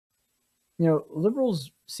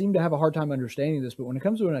Liberals seem to have a hard time understanding this, but when it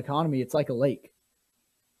comes to an economy, it's like a lake.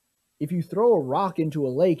 If you throw a rock into a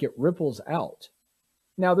lake, it ripples out.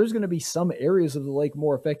 Now, there's going to be some areas of the lake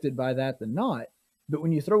more affected by that than not, but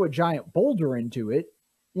when you throw a giant boulder into it,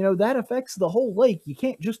 that affects the whole lake. You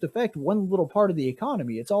can't just affect one little part of the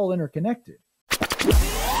economy. It's all interconnected.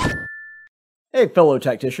 Hey, fellow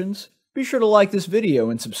tacticians, be sure to like this video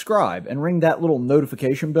and subscribe and ring that little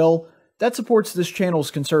notification bell. That supports this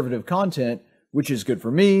channel's conservative content, which is good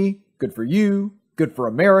for me, good for you, good for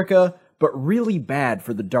America, but really bad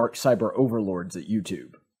for the dark cyber overlords at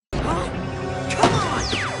YouTube. Come on!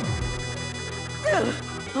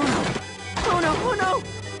 Oh no, oh no!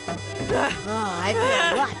 I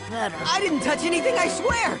feel a lot better. I didn't touch anything, I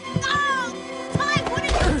swear! Oh! Ty, what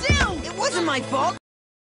did you do? It wasn't my fault!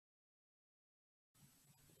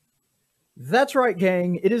 That's right,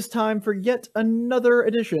 gang. It is time for yet another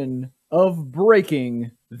edition of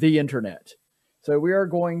Breaking the Internet. So we are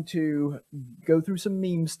going to go through some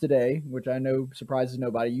memes today, which I know surprises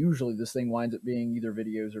nobody. Usually this thing winds up being either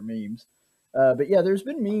videos or memes. But yeah, there's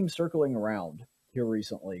been memes circling around here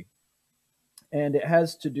recently. And it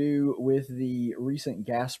has to do with the recent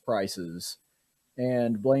gas prices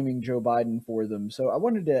and blaming Joe Biden for them. So I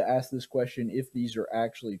wanted to ask this question if these are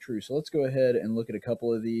actually true. So let's go ahead and look at a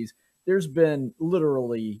couple of these. There's been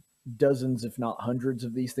literally dozens, if not hundreds,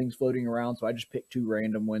 of these things floating around. So I just picked two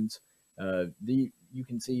random ones. You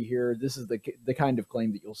can see here, this is the kind of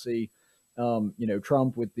claim that you'll see.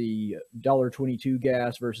 Trump with the $1.22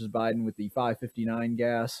 gas versus Biden with the $5.59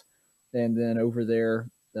 gas. And then over there,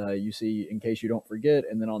 you see, in case you don't forget,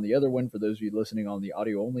 and then on the other one, for those of you listening on the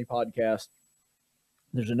audio-only podcast,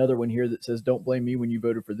 there's another one here that says, don't blame me when you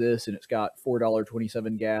voted for this, and it's got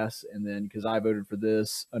 $4.27 gas, and then because I voted for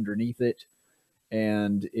this underneath it,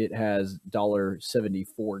 and it has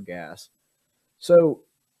 $1.74 gas. So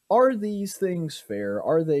are these things fair?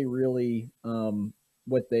 Are they really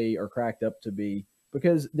what they are cracked up to be?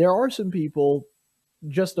 Because there are some people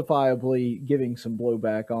justifiably giving some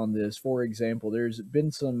blowback on this. For example, there's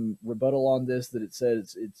been some rebuttal on this that it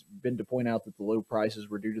says it's been to point out that the low prices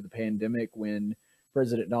were due to the pandemic when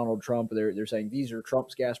President Donald Trump, they're saying these are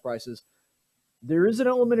Trump's gas prices. There is an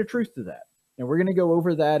element of truth to that. And we're going to go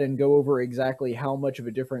over that and go over exactly how much of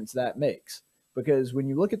a difference that makes. Because when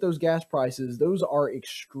you look at those gas prices, those are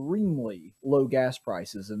extremely low gas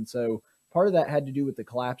prices. And so part of that had to do with the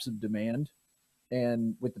collapse of demand.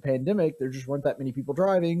 And with the pandemic, there just weren't that many people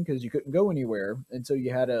driving because you couldn't go anywhere. And so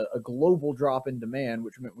you had a global drop in demand,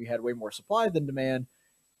 which meant we had way more supply than demand,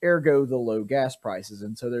 ergo the low gas prices.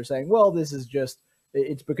 And so they're saying, well, this is just,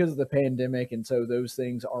 it's because of the pandemic. And so those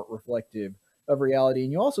things aren't reflective of reality.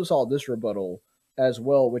 And you also saw this rebuttal as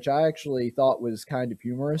well, which I actually thought was kind of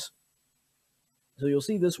humorous. So you'll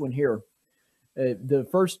see this one here. The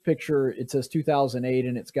first picture, it says 2008,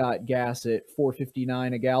 and it's got gas at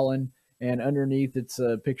 $4.59 a gallon. And underneath, it's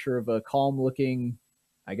a picture of a calm-looking,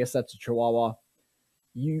 I guess that's a Chihuahua.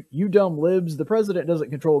 You dumb libs, the president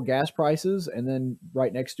doesn't control gas prices. And then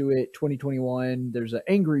right next to it, 2021, there's an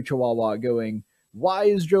angry Chihuahua going, why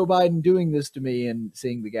is Joe Biden doing this to me? And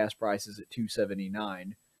seeing the gas prices at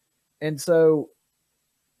 $2.79. And so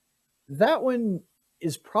that one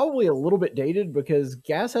is probably a little bit dated because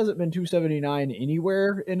gas hasn't been $2.79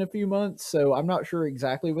 anywhere in a few months. So I'm not sure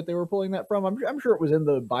exactly what they were pulling that from. I'm sure it was in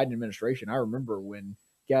the Biden administration. I remember when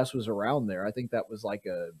gas was around there. I think that was like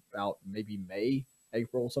about maybe May,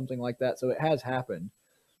 April, something like that. So it has happened.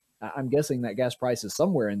 I'm guessing that gas price is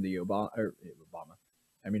somewhere in the Obama.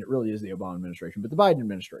 I mean, it really is the Obama administration, but the Biden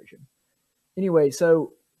administration. Anyway,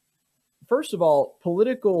 so first of all,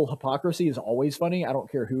 political hypocrisy is always funny. I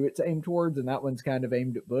don't care who it's aimed towards, and that one's kind of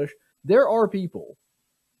aimed at Bush. There are people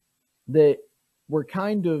that were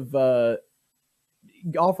kind of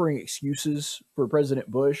offering excuses for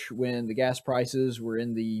President Bush when the gas prices were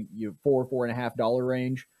in the $4.5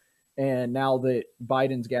 range. And now that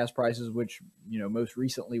Biden's gas prices, which, most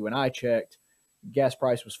recently when I checked, gas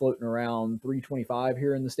price was floating around $3.25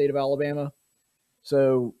 here in the state of Alabama.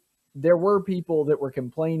 So there were people that were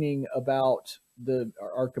complaining about the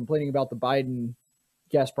Biden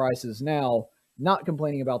gas prices now, not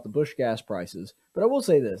complaining about the Bush gas prices. But I will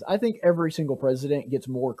say this, I think every single president gets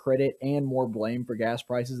more credit and more blame for gas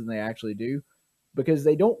prices than they actually do because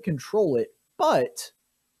they don't control it, but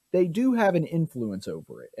they do have an influence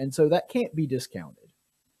over it. And so that can't be discounted.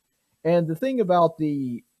 And the thing about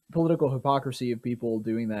the political hypocrisy of people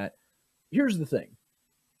doing that, here's the thing.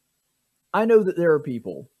 I know that there are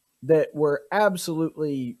people that were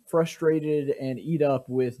absolutely frustrated and eat up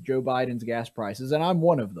with Joe Biden's gas prices, and I'm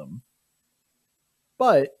one of them.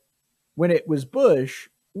 But when it was Bush,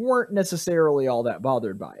 weren't necessarily all that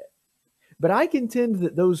bothered by it. But I contend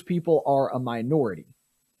that those people are a minority.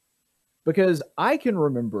 Because I can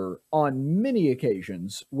remember on many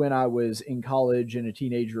occasions when I was in college and a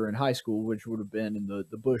teenager in high school, which would have been in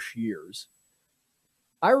the Bush years,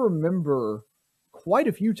 I remember quite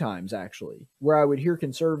a few times actually where I would hear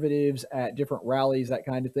conservatives at different rallies, that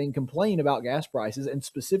kind of thing, complain about gas prices and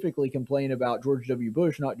specifically complain about George W.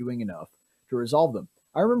 Bush not doing enough to resolve them.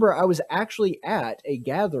 I remember I was actually at a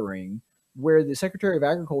gathering where the Secretary of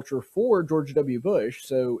Agriculture for George W. Bush,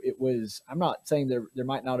 so it was, I'm not saying there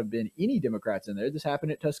might not have been any Democrats in there. This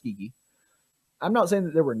happened at Tuskegee. I'm not saying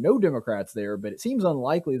that there were no Democrats there, but it seems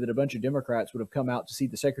unlikely that a bunch of Democrats would have come out to see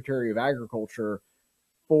the Secretary of Agriculture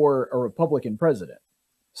for a Republican president.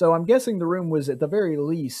 So I'm guessing the room was at the very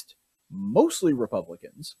least mostly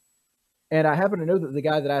Republicans. And I happen to know that the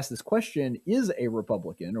guy that asked this question is a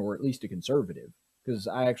Republican, or at least a conservative, because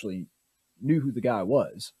I actually knew who the guy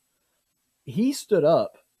was. He stood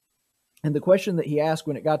up, and the question that he asked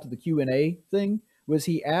when it got to the Q&A thing was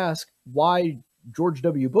he asked why George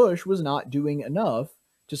W. Bush was not doing enough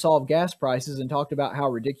to solve gas prices and talked about how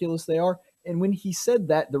ridiculous they are. And when he said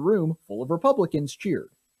that, the room full of Republicans cheered.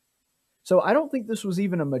 So I don't think this was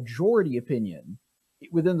even a majority opinion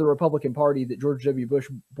within the Republican Party that George W. Bush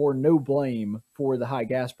bore no blame for the high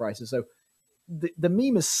gas prices. So the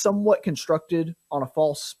meme is somewhat constructed on a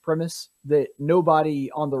false premise that nobody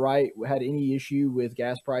on the right had any issue with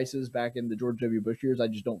gas prices back in the George W. Bush years. I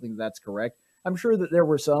just don't think that's correct. I'm sure that there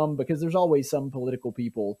were some, because there's always some political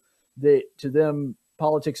people that to them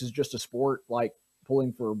politics is just a sport, like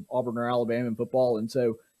pulling for Auburn or Alabama in football. And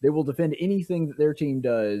so they will defend anything that their team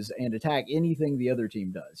does and attack anything the other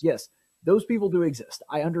team does. Yes, those people do exist.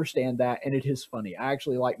 I understand that, and it is funny. I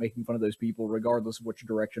actually like making fun of those people, regardless of which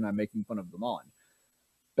direction I'm making fun of them on.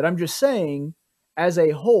 But I'm just saying, as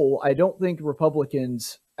a whole, I don't think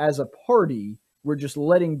Republicans, as a party, were just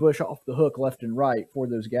letting Bush off the hook left and right for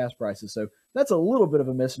those gas prices. So that's a little bit of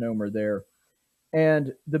a misnomer there.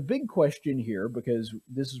 And the big question here, because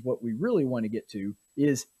this is what we really want to get to,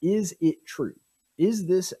 is it true? Is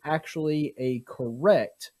this actually a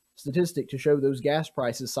correct statistic to show those gas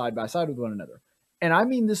prices side by side with one another? And I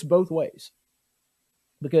mean this both ways.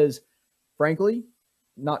 Because, frankly,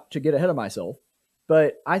 not to get ahead of myself,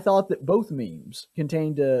 but I thought that both memes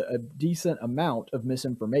contained a decent amount of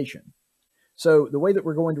misinformation. So the way that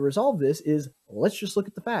we're going to resolve this is let's just look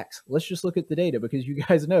at the facts. Let's just look at the data, because you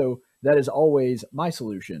guys know that is always my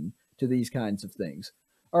solution to these kinds of things.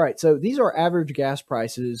 All right, so these are average gas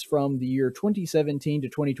prices from the year 2017 to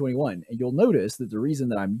 2021. And you'll notice that the reason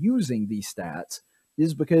that I'm using these stats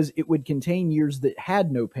is because it would contain years that had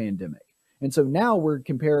no pandemic. And so now we're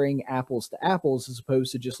comparing apples to apples as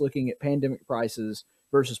opposed to just looking at pandemic prices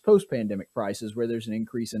versus post-pandemic prices where there's an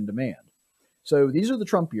increase in demand. So these are the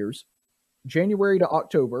Trump years, January to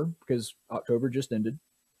October, because October just ended.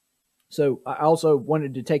 So I also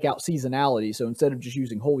wanted to take out seasonality. So instead of just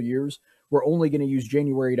using whole years, we're only going to use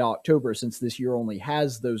January to October since this year only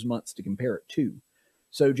has those months to compare it to.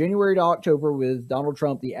 So January to October with Donald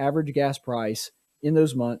Trump, the average gas price in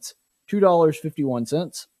those months,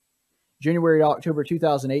 $2.51. January to October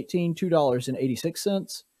 2018,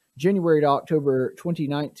 $2.86. January to October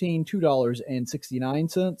 2019,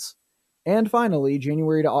 $2.69. And finally,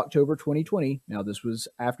 January to October 2020, now this was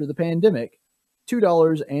after the pandemic,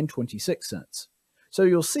 $2.26. So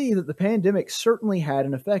you'll see that the pandemic certainly had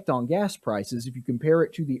an effect on gas prices if you compare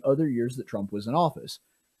it to the other years that Trump was in office.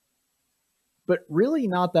 But really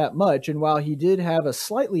not that much. And while he did have a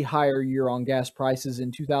slightly higher year on gas prices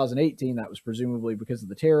in 2018, that was presumably because of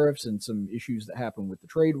the tariffs and some issues that happened with the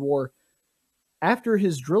trade war. After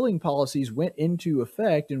his drilling policies went into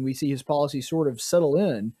effect and we see his policies sort of settle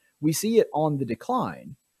in, we see it on the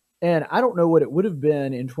decline. And I don't know what it would have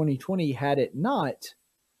been in 2020 had it not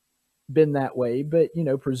been that way, but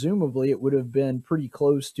presumably it would have been pretty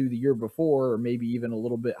close to the year before, or maybe even a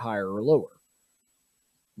little bit higher or lower.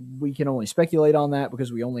 We can only speculate on that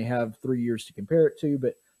because we only have 3 years to compare it to.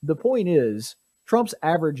 But the point is, Trump's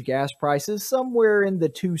average gas price is somewhere in the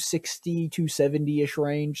 260, 270-ish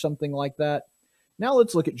range, something like that. Now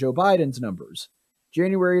let's look at Joe Biden's numbers.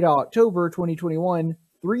 January to October 2021,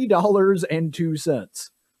 $3.02.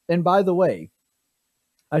 And by the way,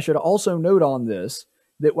 I should also note on this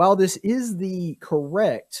that while this is the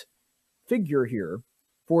correct figure here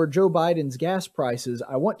for Joe Biden's gas prices,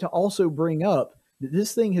 I want to also bring up that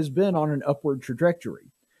this thing has been on an upward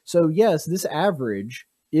trajectory. So yes, this average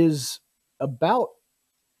is about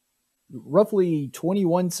roughly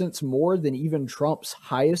 21 cents more than even Trump's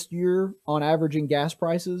highest year on averaging gas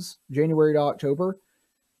prices, January to October.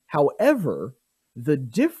 However, the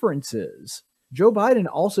difference is Joe Biden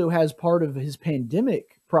also has part of his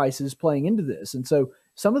pandemic prices playing into this. And so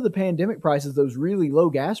some of the pandemic prices, those really low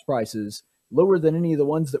gas prices, lower than any of the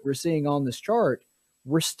ones that we're seeing on this chart,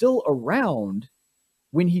 were still around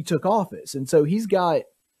when he took office. And so he's got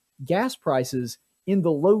gas prices in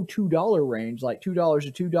the low $2 range, like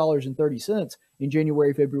 $2 to $2.30 in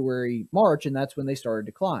January, February, March, and that's when they started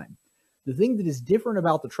to climb. The thing that is different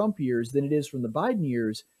about the Trump years than it is from the Biden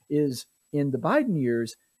years is in the Biden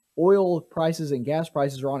years, oil prices and gas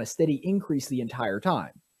prices are on a steady increase the entire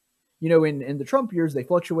time. You know, in the Trump years, they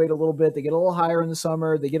fluctuate a little bit. They get a little higher in the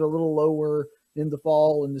summer, they get a little lower in the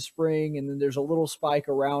fall and the spring, and then there's a little spike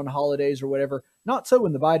around holidays or whatever. Not so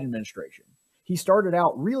in the Biden administration. He started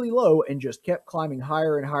out really low and just kept climbing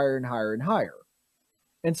higher and higher and higher and higher.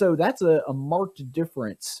 And so that's a marked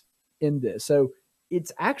difference in this. So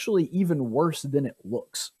it's actually even worse than it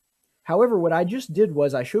looks. However, what I just did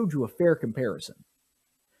was I showed you a fair comparison.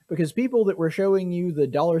 Because people that were showing you the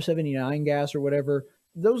 $1.79 gas or whatever,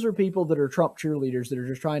 those are people that are Trump cheerleaders that are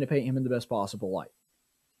just trying to paint him in the best possible light.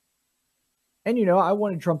 And, you know, I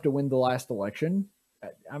wanted Trump to win the last election.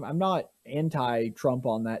 I'm not anti-Trump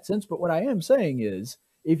on that sense, but what I am saying is,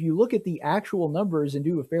 if you look at the actual numbers and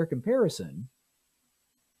do a fair comparison,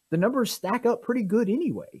 the numbers stack up pretty good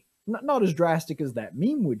anyway. Not as drastic as that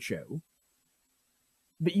meme would show,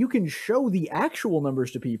 but you can show the actual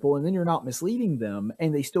numbers to people and then you're not misleading them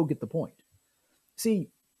and they still get the point. See,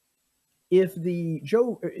 if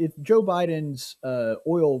Joe Biden's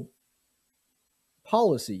oil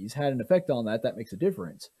policies had an effect on that, that makes a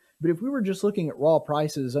difference. But if we were just looking at raw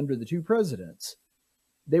prices under the two presidents,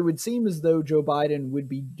 they would seem as though Joe Biden would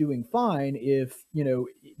be doing fine if, you know,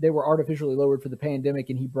 they were artificially lowered for the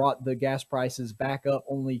pandemic and he brought the gas prices back up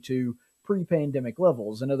only to pre-pandemic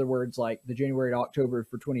levels. In other words, like the January to October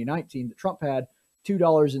for 2019 that Trump had,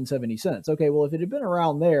 $2.70. Okay, well, if it had been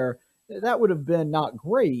around there, that would have been not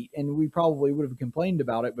great, and we probably would have complained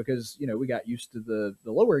about it because, you know, we got used to the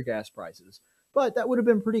lower gas prices. But that would have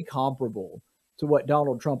been pretty comparable to what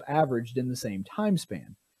Donald Trump averaged in the same time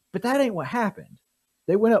span. But that ain't what happened.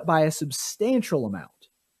 They went up by a substantial amount,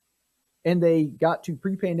 and they got to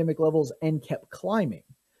pre-pandemic levels and kept climbing.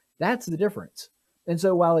 That's the difference. And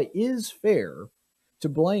so while it is fair to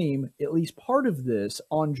blame at least part of this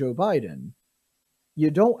on Joe Biden, you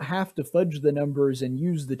don't have to fudge the numbers and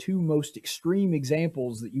use the two most extreme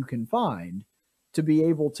examples that you can find to be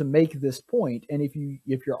able to make this point. And if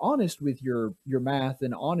you're honest with your math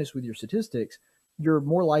and honest with your statistics, you're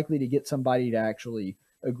more likely to get somebody to actually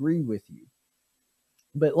agree with you.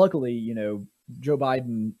 But luckily, you know, Joe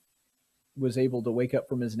Biden was able to wake up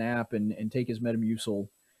from his nap and take his Metamucil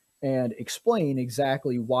and explain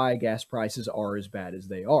exactly why gas prices are as bad as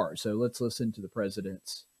they are. So let's listen to the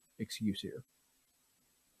president's excuse here.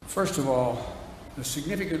 First of all, the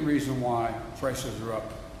significant reason why prices are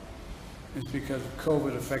up is because of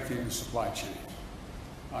COVID affecting the supply chain.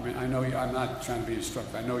 I mean, I know I'm not trying to be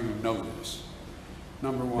instructive. I know you know this.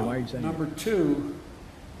 Number one. Why are you saying Number that? two,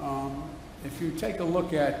 if you take a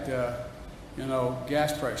look at, you know,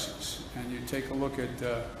 gas prices and you take a look at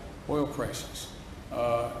oil prices,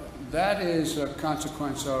 that is a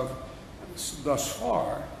consequence of, thus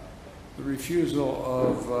far, the refusal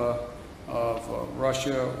of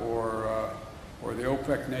Russia or the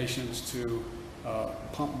OPEC nations to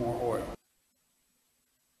pump more oil.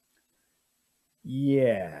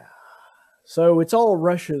 Yeah. So it's all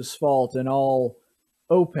Russia's fault and all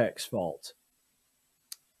OPEC's fault.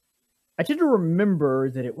 I tend to remember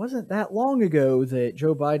that it wasn't that long ago that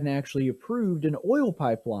Joe Biden actually approved an oil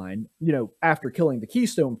pipeline, you know, after killing the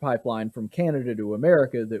Keystone pipeline from Canada to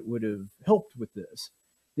America that would have helped with this,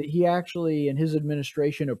 that he actually and his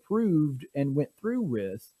administration approved and went through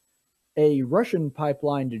with a Russian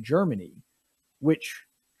pipeline to Germany, which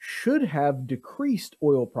should have decreased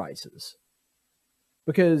oil prices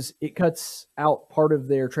because it cuts out part of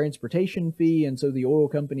their transportation fee. And so the oil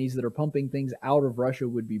companies that are pumping things out of Russia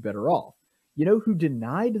would be better off. You know who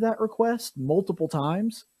denied that request multiple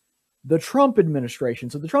times? The Trump administration.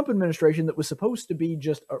 So the Trump administration that was supposed to be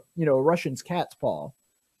just, a Russian's cat's paw,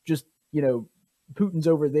 just, Putin's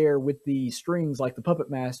over there with the strings like the puppet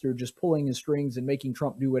master, just pulling his strings and making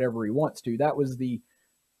Trump do whatever he wants to. That was the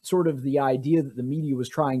sort of the idea that the media was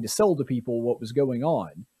trying to sell to people what was going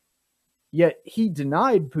on. Yet he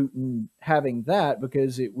denied Putin having that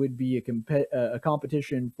because it would be a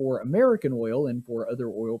competition for American oil and for other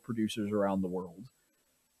oil producers around the world.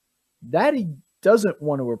 That he doesn't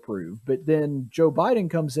want to approve, but then Joe Biden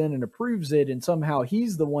comes in and approves it, and somehow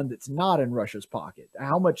he's the one that's not in Russia's pocket.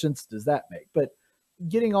 How much sense does that make? But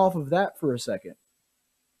getting off of that for a second,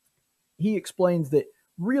 he explains that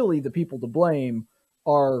really the people to blame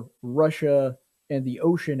are Russia and the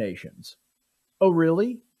ocean nations. Oh,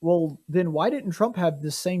 really? Well, then why didn't Trump have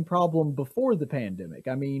this same problem before the pandemic?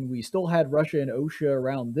 I mean, we still had Russia and OSHA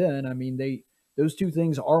around then. I mean, those two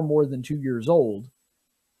things are more than 2 years old.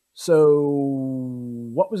 So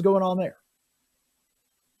what was going on there?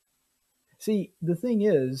 See, the thing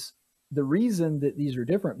is, the reason that these are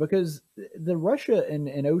different because the Russia and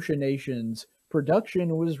OSHA nations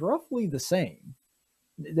production was roughly the same.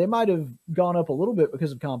 They might have gone up a little bit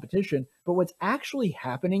because of competition, but what's actually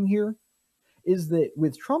happening here is that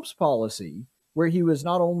with Trump's policy, where he was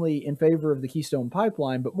not only in favor of the Keystone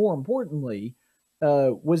Pipeline, but more importantly,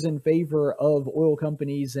 was in favor of oil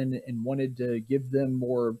companies and wanted to give them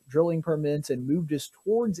more drilling permits and moved us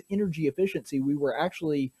towards energy efficiency. We were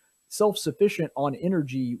actually self sufficient on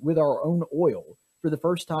energy with our own oil for the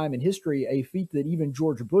first time in history, a feat that even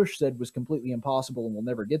George Bush said was completely impossible and will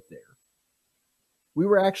never get there. We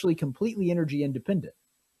were actually completely energy independent.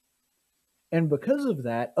 And because of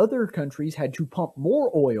that, other countries had to pump more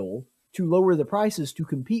oil to lower the prices to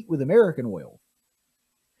compete with American oil.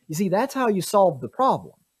 You see, that's how you solve the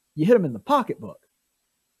problem. You hit them in the pocketbook.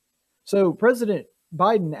 So President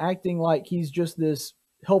Biden acting like he's just this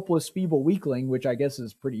helpless, feeble weakling, which I guess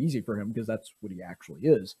is pretty easy for him because that's what he actually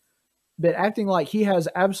is, but acting like he has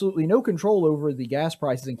absolutely no control over the gas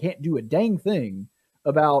prices and can't do a dang thing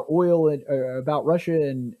about oil and about Russia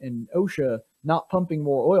and OSHA not pumping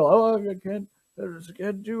more oil. Oh, I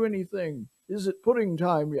can't do anything. Is it pudding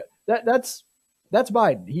time yet? That's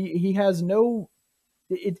Biden. He has no.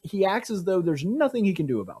 He acts as though there's nothing he can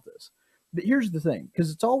do about this. But here's the thing,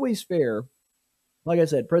 because it's always fair. Like I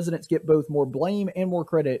said, presidents get both more blame and more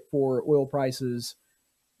credit for oil prices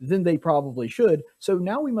than they probably should. So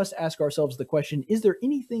now we must ask ourselves the question, is there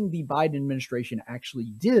anything the Biden administration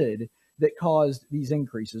actually did that caused these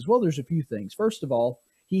increases? Well, there's a few things. First of all,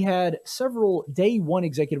 he had several day one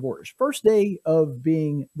executive orders. First day of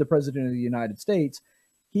being the president of the United States,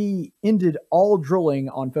 he ended all drilling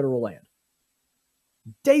on federal land.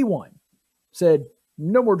 Day one said,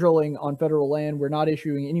 no more drilling on federal land. We're not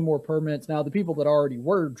issuing any more permits. Now, the people that already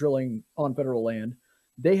were drilling on federal land,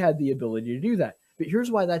 they had the ability to do that. But here's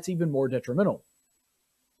why that's even more detrimental.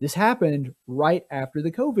 This happened right after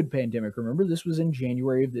the COVID pandemic. Remember, this was in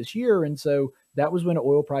January of this year. And so that was when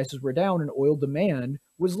oil prices were down and oil demand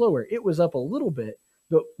was lower. It was up a little bit.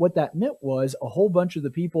 But what that meant was a whole bunch of the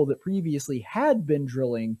people that previously had been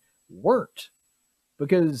drilling weren't,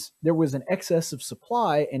 because there was an excess of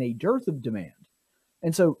supply and a dearth of demand.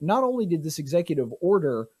 And so not only did this executive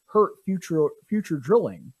order hurt future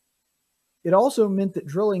drilling, it also meant that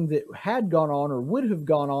drilling that had gone on or would have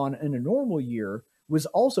gone on in a normal year was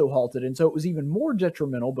also halted. And so it was even more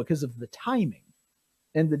detrimental because of the timing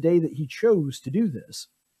and the day that he chose to do this.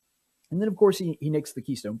 And then, of course, he nixed the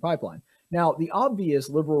Keystone Pipeline. Now, the obvious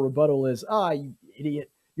liberal rebuttal is, you idiot,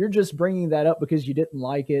 you're just bringing that up because you didn't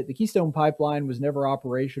like it. The Keystone Pipeline was never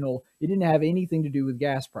operational. It didn't have anything to do with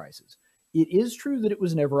gas prices. It is true that it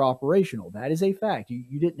was never operational. That is a fact.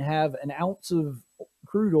 You didn't have an ounce of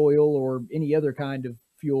crude oil or any other kind of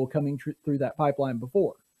fuel coming through that pipeline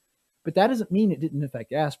before. But that doesn't mean it didn't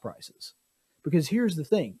affect gas prices. Because here's the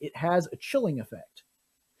thing, it has a chilling effect.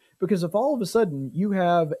 Because if all of a sudden you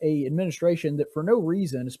have an administration that for no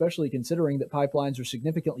reason, especially considering that pipelines are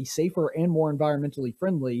significantly safer and more environmentally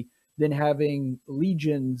friendly than having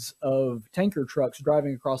legions of tanker trucks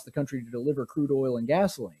driving across the country to deliver crude oil and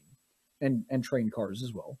gasoline, and train cars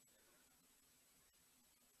as well.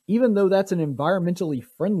 Even though that's an environmentally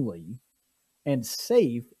friendly and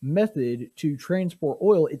safe method to transport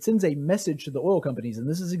oil, it sends a message to the oil companies, and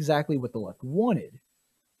this is exactly what the left wanted.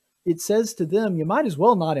 It says to them, you might as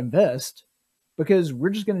well not invest because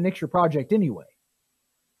we're just going to nix your project anyway.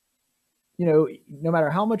 You know, no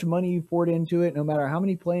matter how much money you've poured into it, no matter how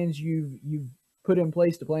many plans you've put in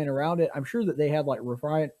place to plan around it, I'm sure that they had like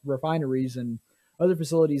refineries and other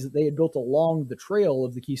facilities that they had built along the trail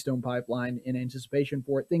of the Keystone Pipeline in anticipation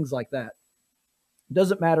for it, things like that. It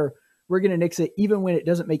doesn't matter. We're going to nix it even when it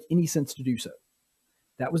doesn't make any sense to do so.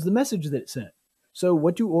 That was the message that it sent. So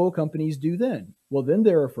what do oil companies do then? Well, then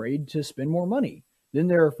they're afraid to spend more money. Then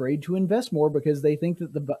they're afraid to invest more because they think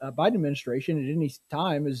that the Biden administration at any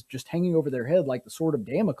time is just hanging over their head like the sword of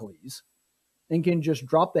Damocles and can just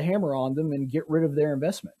drop the hammer on them and get rid of their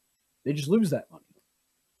investment. They just lose that money.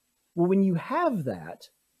 Well, when you have that,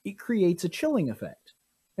 it creates a chilling effect.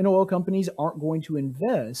 And oil companies aren't going to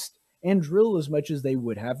invest and drill as much as they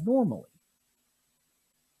would have normally.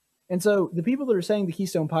 And so the people that are saying the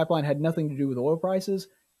Keystone Pipeline had nothing to do with oil prices,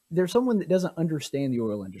 they're someone that doesn't understand the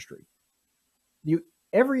oil industry.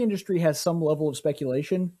 Every industry has some level of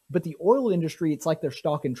speculation, but the oil industry, it's like their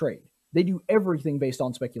stock and trade. They do everything based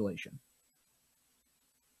on speculation.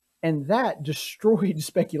 And that destroyed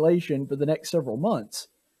speculation for the next several months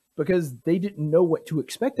because they didn't know what to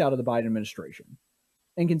expect out of the Biden administration.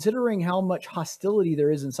 And considering how much hostility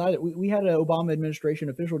there is inside it, we had an Obama administration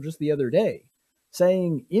official just the other day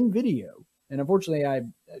saying in video, and unfortunately I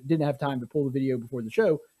didn't have time to pull the video before the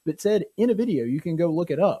show, but said in a video, you can go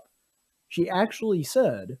look it up. She actually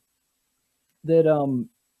said that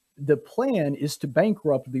the plan is to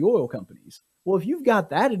bankrupt the oil companies. Well, if you've got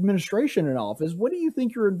that administration in office, what do you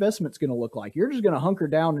think your investment's going to look like? You're just going to hunker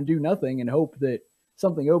down and do nothing and hope that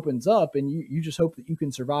something opens up, and you just hope that you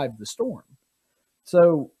can survive the storm.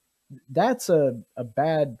 So that's a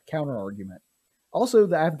bad counter argument. Also,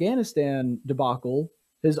 the Afghanistan debacle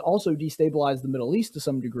has also destabilized the Middle East to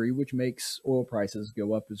some degree, which makes oil prices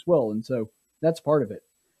go up as well. And so that's part of it.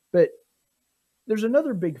 But there's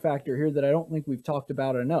another big factor here that I don't think we've talked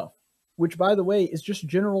about enough, which, by the way, is just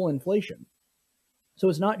general inflation. So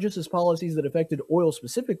it's not just his policies that affected oil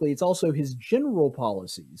specifically, it's also his general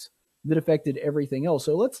policies that affected everything else.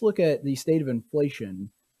 So let's look at the state of inflation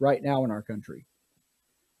right now in our country.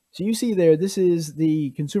 So you see there, this is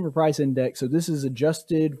the consumer price index. So this is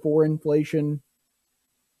adjusted for inflation.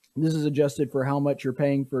 This is adjusted for how much you're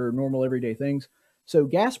paying for normal everyday things. So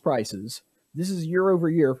gas prices, this is year over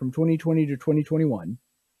year from 2020 to 2021.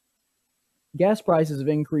 Gas prices have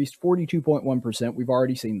increased 42.1%. We've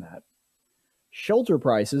already seen that. Shelter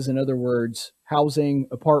prices, in other words, housing,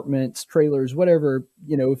 apartments, trailers, whatever,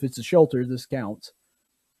 if it's a shelter, this counts.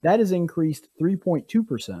 That has increased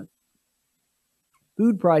 3.2%.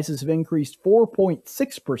 Food prices have increased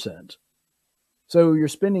 4.6%. So you're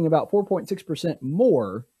spending about 4.6%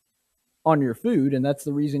 more on your food, and that's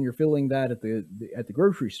the reason you're feeling that at the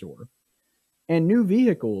grocery store. And new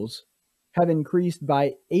vehicles have increased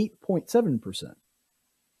by 8.7%.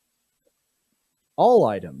 All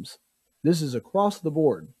items, this is across the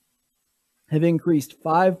board, have increased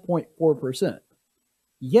 5.4%.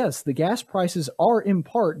 Yes, the gas prices are in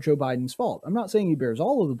part Joe Biden's fault. I'm not saying he bears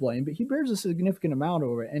all of the blame, but he bears a significant amount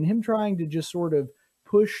of it. And him trying to just sort of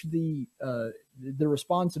push the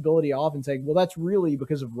responsibility off and saying, well, that's really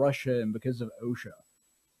because of Russia and because of OSHA.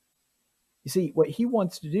 You see, what he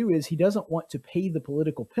wants to do is he doesn't want to pay the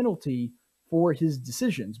political penalty for his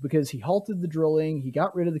decisions because he halted the drilling. He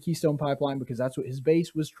got rid of the Keystone Pipeline because that's what his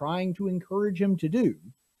base was trying to encourage him to do.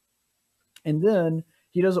 And then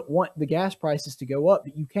he doesn't want the gas prices to go up,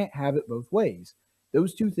 but you can't have it both ways.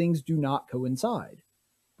 Those two things do not coincide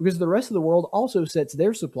because the rest of the world also sets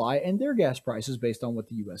their supply and their gas prices based on what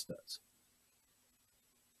the U.S. does.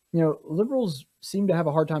 Liberals seem to have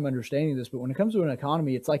a hard time understanding this, but when it comes to an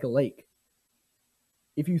economy, it's like a lake.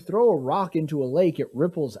 If you throw a rock into a lake, it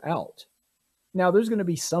ripples out. Now, there's going to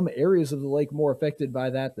be some areas of the lake more affected by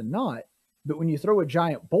that than not, but when you throw a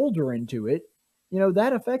giant boulder into it,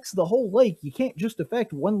 that affects the whole lake. You can't just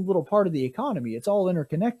affect one little part of the economy. It's all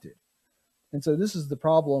interconnected. And so this is the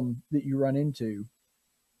problem that you run into.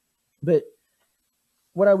 But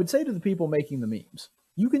what I would say to the people making the memes,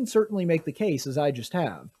 you can certainly make the case, as I just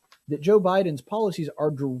have, that Joe Biden's policies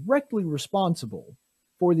are directly responsible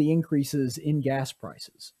for the increases in gas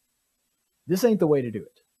prices. This ain't the way to do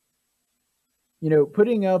it.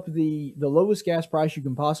 Putting up the lowest gas price you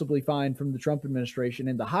can possibly find from the Trump administration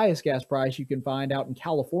and the highest gas price you can find out in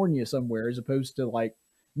California somewhere, as opposed to like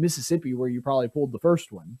Mississippi, where you probably pulled the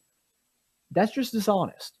first one, that's just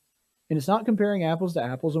dishonest. And it's not comparing apples to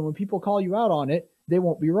apples. And when people call you out on it, they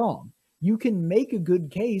won't be wrong. You can make a good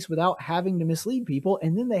case without having to mislead people,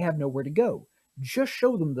 and then they have nowhere to go. Just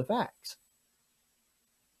show them the facts.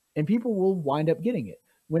 And people will wind up getting it.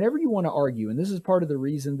 Whenever you want to argue, and this is part of the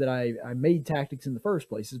reason that I made Tactics in the first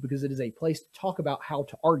place, is because it is a place to talk about how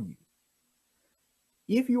to argue.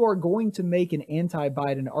 If you are going to make an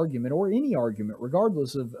anti-Biden argument, or any argument,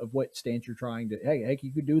 regardless of what stance you're trying to, heck,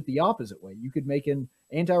 you could do it the opposite way. You could make an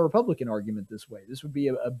anti-Republican argument this way. This would be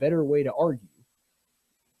a better way to argue.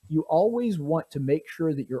 You always want to make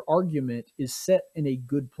sure that your argument is set in a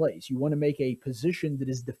good place. You want to make a position that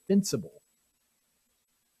is defensible.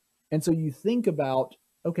 And so you think about,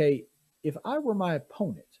 okay, if I were my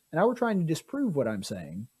opponent and I were trying to disprove what I'm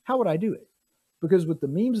saying, how would I do it? Because with the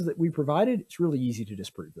memes that we provided, it's really easy to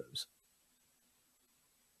disprove those.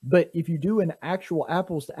 But if you do an actual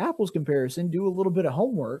apples to apples comparison, do a little bit of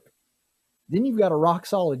homework, then you've got a rock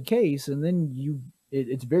solid case, and then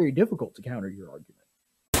it's very difficult to counter your argument.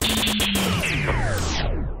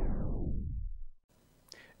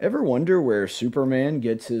 Ever wonder where Superman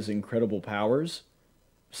gets his incredible powers?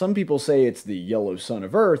 Some people say it's the yellow sun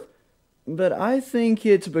of Earth, but I think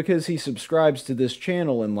it's because he subscribes to this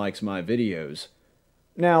channel and likes my videos.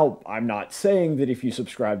 Now, I'm not saying that if you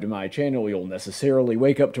subscribe to my channel, you'll necessarily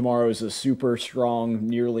wake up tomorrow as a super strong,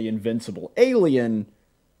 nearly invincible alien,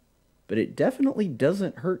 but it definitely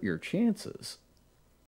doesn't hurt your chances.